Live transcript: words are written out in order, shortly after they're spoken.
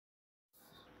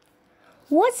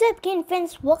What's up, King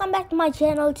fans? Welcome back to my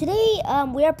channel. Today,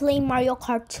 we are playing Mario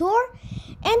Kart Tour,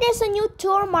 and there's a new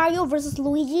tour, Mario versus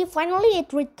Luigi. Finally,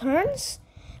 it returns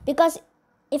because,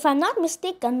 if I'm not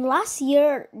mistaken, last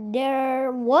year there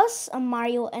was a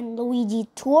Mario and Luigi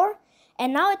tour,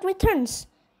 and now it returns.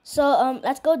 So,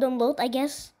 let's go download, I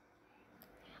guess.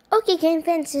 Okay, King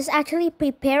fans is actually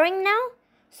preparing now,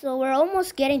 so we're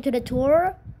almost getting to the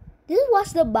tour. This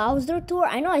was the Bowser tour.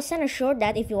 I know I sent a short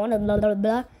that if you want to blah blah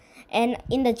blah. And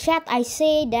in the chat, I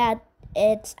say that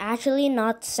it's actually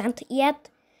not sent yet.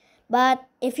 But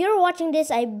if you're watching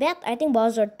this, I think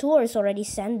Bowser Tour is already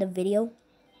sent the video.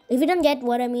 If you don't get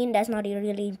what I mean, that's not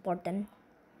really important.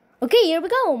 Okay, here we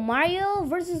go. Mario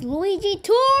versus Luigi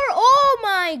Tour. Oh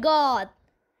my god.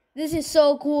 This is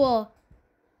so cool.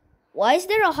 Why is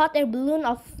there a hot air balloon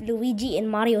of Luigi in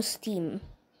Mario's team?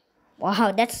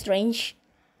 Wow, that's strange.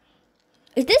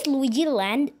 Is this Luigi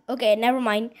Land? Okay, never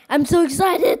mind. I'm so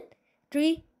excited.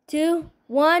 3, 2,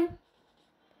 1.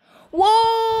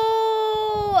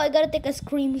 Whoa! I gotta take a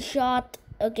screenshot.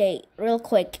 Okay, real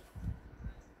quick.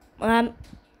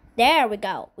 There we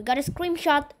go. We got a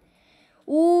screenshot.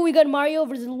 Ooh, we got Mario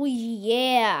versus Luigi.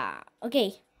 Yeah.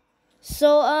 Okay.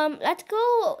 So let's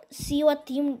go see what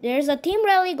team. There's a team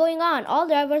rally going on. All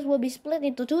drivers will be split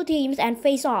into 2 teams and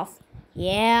face off.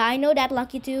 Yeah, I know that,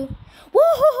 Lucky too.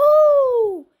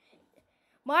 Woohoo!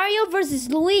 Mario versus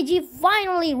Luigi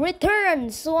finally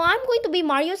returns. So I'm going to be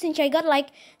Mario since I got like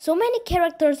so many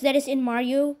characters that is in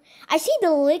Mario. I see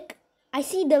the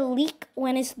leak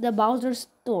when it's the Bowser's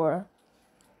tour.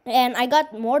 And I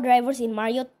got more drivers in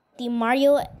Team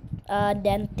Mario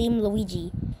than Team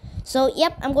Luigi. So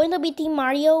yep, I'm going to be Team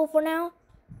Mario for now.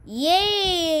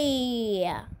 Yay!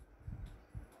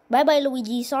 Bye bye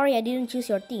Luigi. Sorry I didn't choose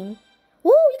your team.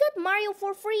 Woo, you got Mario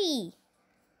for free.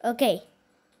 Okay.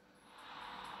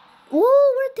 Woo,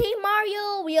 we're Team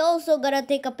Mario. We also gotta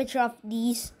take a picture of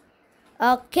these.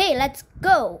 Okay, let's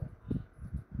go.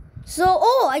 So,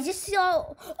 I just saw.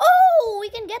 Oh, we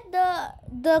can get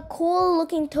the cool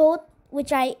looking toad,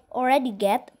 which I already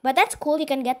get. But that's cool. You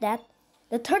can get that.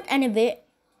 The 3rd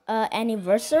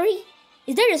anniversary.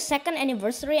 Is there a 2nd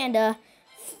anniversary and a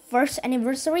 1st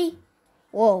anniversary?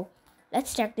 Whoa,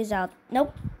 let's check this out.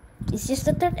 Nope, it's just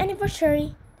the 3rd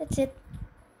anniversary. That's it.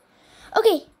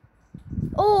 Okay.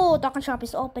 Oh, Token Shop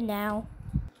is open now.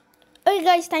 Okay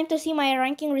guys, time to see my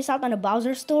ranking result on the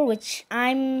Bowser's Tour, which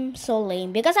I'm so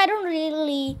lame because I don't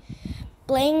really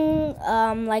playing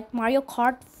like Mario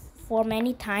Kart for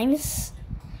many times.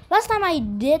 Last time I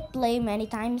did play many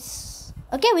times.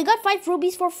 Okay, we got 5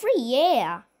 rubies for free,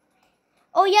 yeah.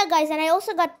 Oh yeah guys, and I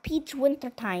also got Peach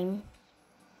Wintertime.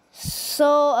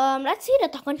 So let's see the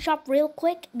Token Shop real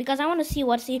quick because I want to see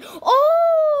what's here.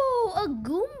 Oh, a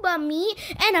Goomba me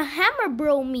and a Hammer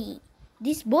Bro me.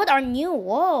 These both are new.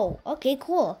 Whoa. Okay,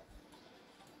 cool.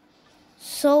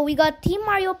 So we got Team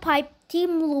Mario Pipe,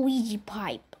 Team Luigi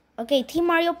Pipe. Okay, Team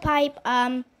Mario Pipe.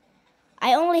 I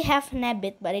only have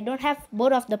Nabbit, but I don't have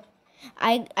both of the.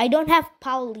 I don't have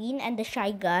Pauline and the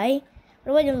Shy Guy.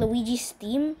 What about the Luigi's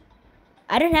team?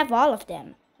 I don't have all of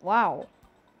them. Wow.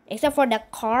 Except for the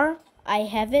car, I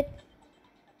have it.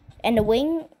 And the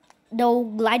wing, the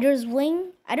glider's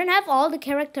wing. I don't have all the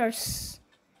characters.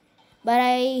 But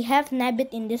I have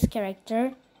Nabbit in this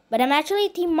character. But I'm actually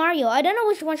Team Mario. I don't know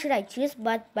which one should I choose.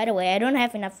 But by the way, I don't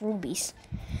have enough rubies.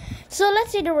 So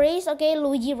let's see the race. Okay,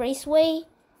 Luigi Raceway.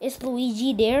 Is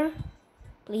Luigi there?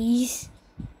 Please.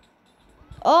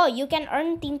 Oh, you can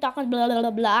earn team tokens, blah, blah,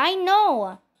 blah, blah. I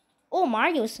know. Oh,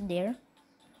 Mario's there.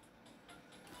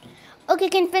 Okay,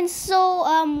 Kenfin, so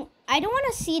I don't want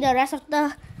to see the rest of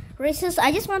the races.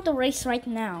 I just want to race right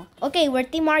now. Okay, we're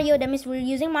Team Mario. That means we're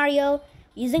using Mario,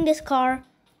 using this car,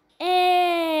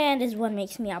 and this one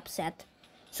makes me upset.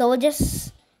 So we'll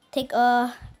just take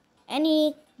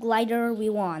any glider we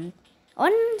want.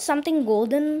 On something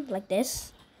golden like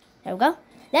this. There we go.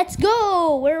 Let's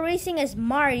go. We're racing as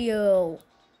Mario,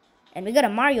 and we got a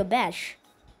Mario badge.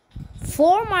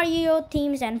 4 Mario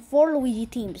teams and 4 Luigi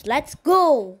teams. Let's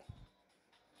go.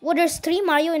 Well, there's 3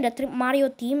 Mario in the Mario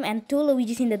team and 2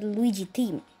 Luigi's in the Luigi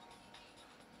team.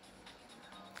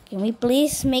 Can we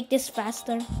please make this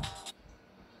faster?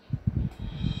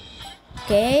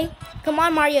 Okay. Come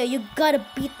on, Mario. You gotta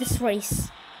beat this race.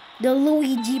 The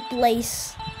Luigi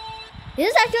place.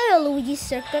 This is actually a Luigi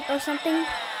circuit or something.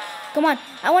 Come on.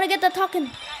 I want to get the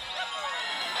token.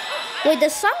 Wait, the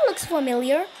song looks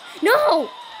familiar. No!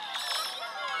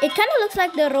 It kind of looks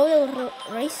like the Royal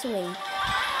Raceway.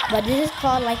 But this is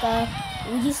called like a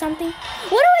Luigi something. Why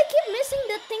do I keep missing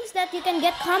the things that you can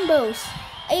get combos?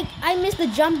 I miss the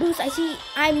jump boost.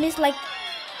 I miss like.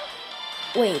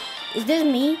 Wait, is this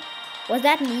me? Was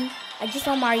that me? I just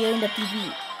saw Mario in the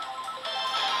TV.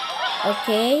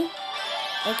 Okay.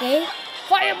 Okay.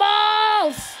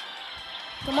 Fireballs!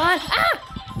 Come on. Ah!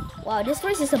 Wow, this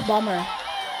race is a bummer.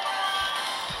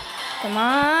 Come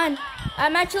on.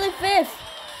 I'm actually 5th.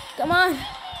 Come on.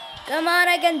 Come on,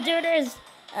 I can do this.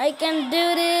 I can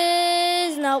do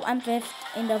this. No, I'm 5th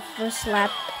in the first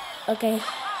lap. Okay.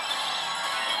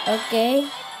 Okay.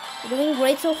 Doing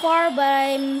great so far, but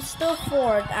I'm still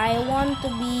 4th. I want to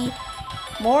be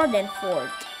more than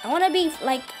 4th. I want to be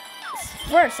like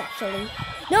 1st actually.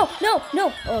 No, no,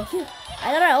 no. Oh, phew.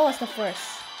 I thought I was the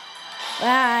 1st.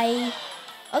 Bye.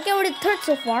 Okay, we're the 3rd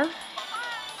so far.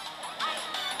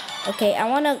 Okay, I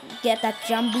want to get that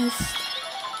jump boost.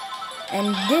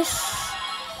 And this.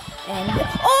 And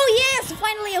oh yes!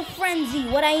 Finally a frenzy.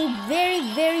 What I very...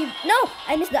 No!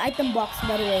 I missed the item box,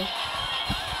 by the way.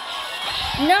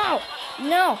 No!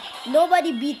 No!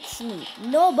 Nobody beats me.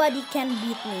 Nobody can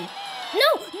beat me.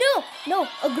 No! No! No!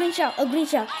 A green shell. A green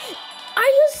shell. Are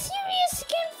you serious,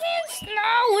 Kevin?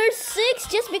 No! We're 6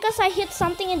 just because I hit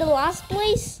something in the last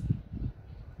place?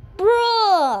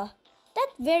 Bruh! That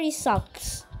very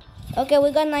sucks. Okay,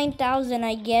 we got 9,000,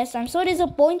 I guess. I'm so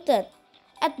disappointed.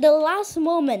 At the last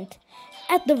moment,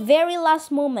 at the very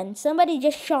last moment, somebody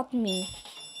just shot me.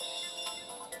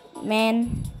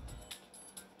 Man.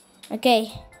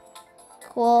 Okay.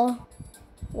 Cool.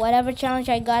 Whatever challenge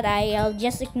I got, I'll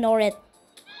just ignore it.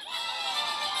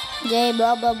 Yay,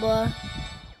 blah, blah, blah.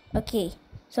 Okay.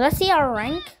 So let's see our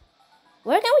rank.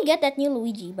 Where can we get that new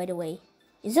Luigi, by the way?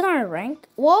 Is it our rank?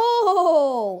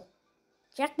 Whoa!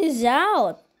 Check this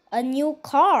out. A new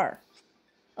car.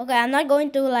 Okay, I'm not going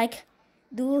to like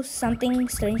do something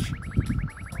strange.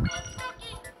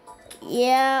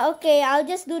 Yeah, okay, I'll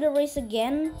just do the race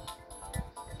again.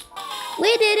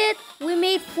 We did it. We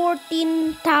made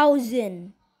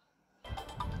 14,000.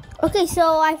 Okay,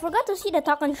 so I forgot to see the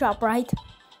token shop, right?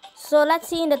 So let's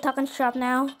see in the token shop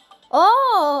now.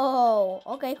 Oh,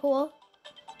 okay, cool.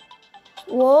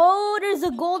 Whoa, there's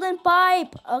a golden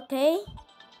pipe. Okay.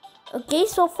 Okay,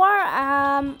 so far,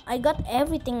 I got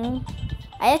everything.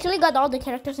 I actually got all the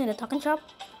characters in the token shop.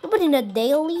 But in the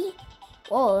daily,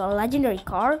 oh, a legendary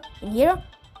car in here.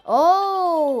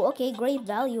 Oh, okay, great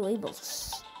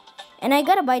valuables. And I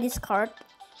gotta buy this cart.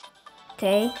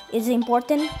 Okay, is it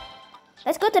important?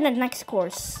 Let's go to the next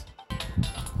course.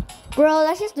 Bro,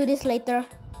 let's just do this later.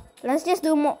 Let's just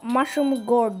do Mushroom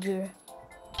Gorge.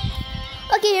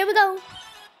 Okay, here we go.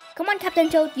 Come on, Captain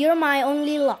Toad, you're my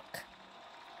only luck.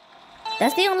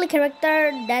 That's the only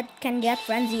character that can get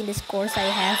frenzy in this course I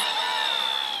have.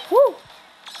 Woo!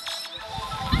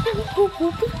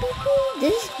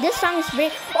 This song is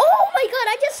great. Oh my god,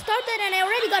 I just started and I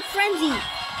already got frenzy.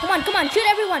 Come on, shoot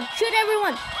everyone, shoot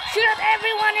everyone, shoot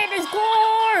everyone in this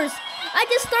course. I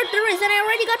just started the race and I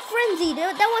already got frenzy.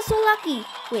 That was so lucky.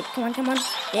 Wait, come on.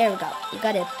 There we go, we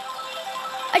got it.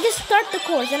 I just started the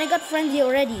course and I got frenzy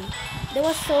already. That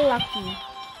was so lucky.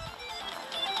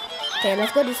 Okay,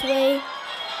 let's go this way.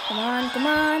 Come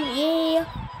on, yeah.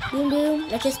 Boom, boom.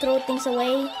 Let's just throw things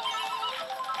away.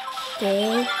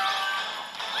 Okay.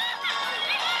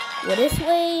 Go this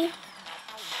way.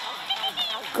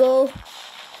 Go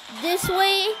this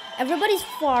way. Everybody's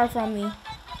far from me.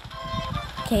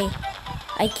 Okay.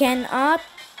 I cannot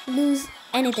lose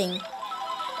anything.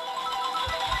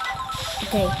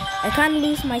 Okay. I can't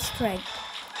lose my strength.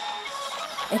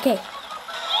 Okay.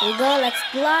 Here we go. Let's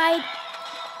glide.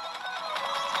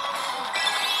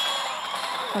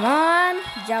 Come on,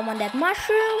 jump on that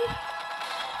mushroom.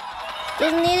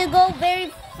 Just need to go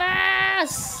very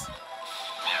fast.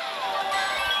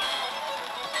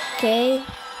 Okay,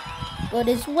 go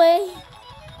this way.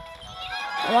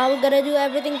 Come on, we gotta do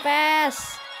everything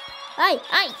fast. Ay.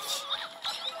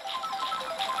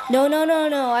 No.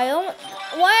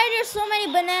 Why are there so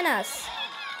many bananas?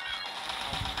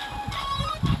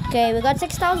 Okay, we got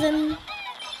 6,000.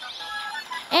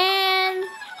 And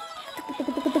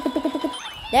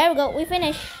there we go, we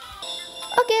finished.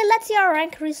 Okay, let's see our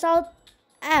rank result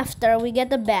after we get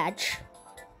the badge.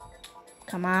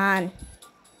 Come on.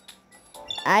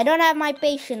 I don't have my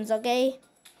patience, okay?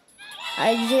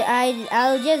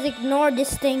 I'll just ignore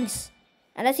these things.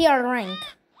 And let's see our rank.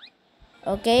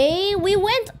 Okay, we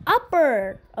went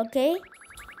upper. Okay.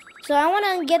 So I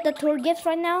wanna get the tour gifts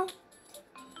right now.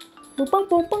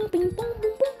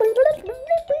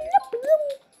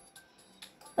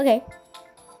 Okay.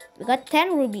 We got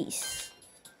 10 rubies.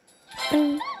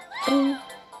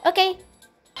 Okay.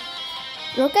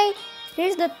 Okay.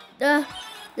 Here's the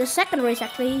second race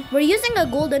actually. We're using a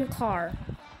golden car.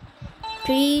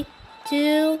 3,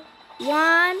 2,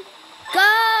 1, go!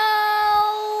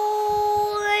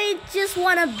 I just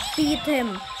wanna beat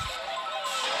him.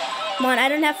 Come on, I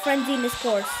don't have frenzy in this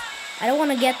course. I don't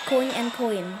want to get coin and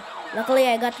coin. Luckily,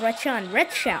 I got red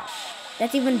shell.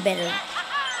 That's even better.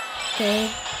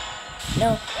 Okay.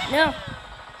 No.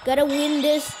 Gotta win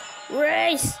this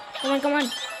race. Come on.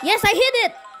 Yes, I hit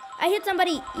it. I hit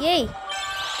somebody. Yay.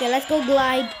 Okay, let's go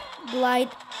glide.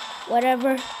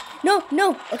 Whatever.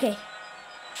 No. Okay.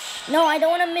 No, I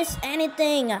don't want to miss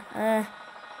anything.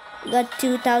 We got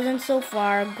 2,000 so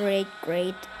far. Great.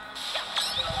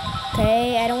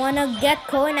 Okay, I don't want to get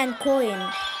coin and coin.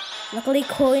 Luckily,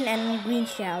 coin and green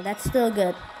shell. That's still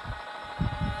good.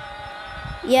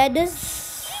 Yeah, this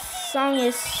song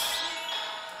is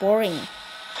boring.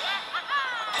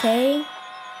 Okay.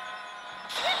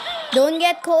 Don't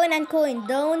get coin and coin.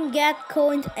 Don't get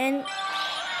coin and...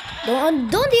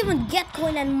 Don't even get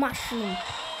coin and mushroom.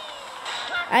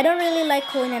 I don't really like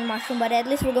coin and mushroom, but at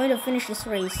least we're going to finish this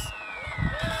race.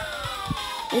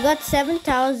 We got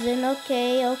 7,000.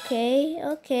 Okay,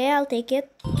 I'll take it.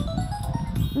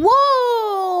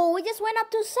 Whoa! We just went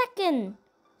up to second.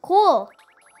 Cool.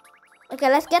 Okay,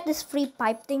 let's get this free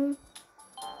pipe thing.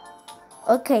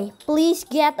 Okay, please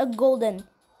get a golden.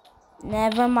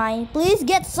 Never mind. Please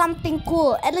get something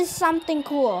cool. At least something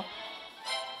cool.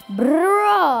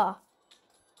 Bruh.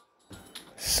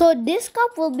 So this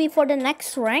cup will be for the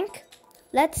next rank.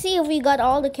 Let's see if we got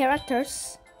all the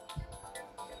characters.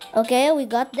 Okay, we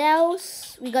got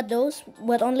those,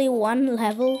 but only one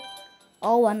level.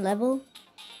 All one level.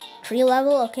 3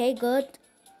 level, okay, good.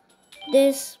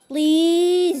 This,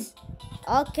 please.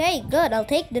 Okay, good, I'll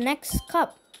take the next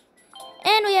cup.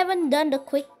 And we haven't done the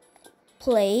quick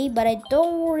play, but I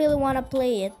don't really want to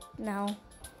play it now.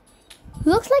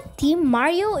 Looks like Team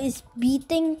Mario is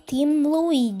beating Team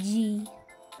Luigi.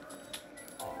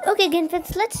 Okay,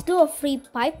 Ginfits, let's do a free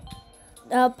pipe.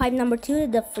 Pipe number 2,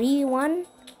 the free one.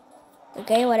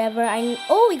 Okay, whatever.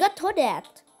 Oh, we got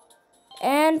Toadette.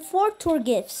 And 4 tour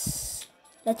gifts.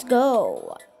 Let's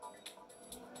go.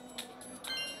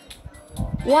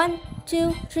 1,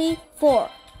 2, 3, 4.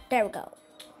 There we go.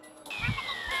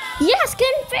 Yes,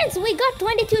 Ginfits, we got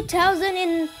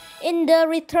 22,000 in the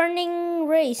returning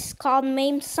race called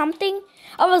Mame something.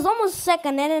 I was almost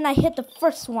second, and then I hit the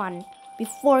first one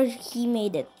before he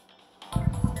made it.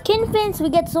 Kinfins, we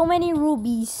get so many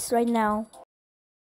rubies right now.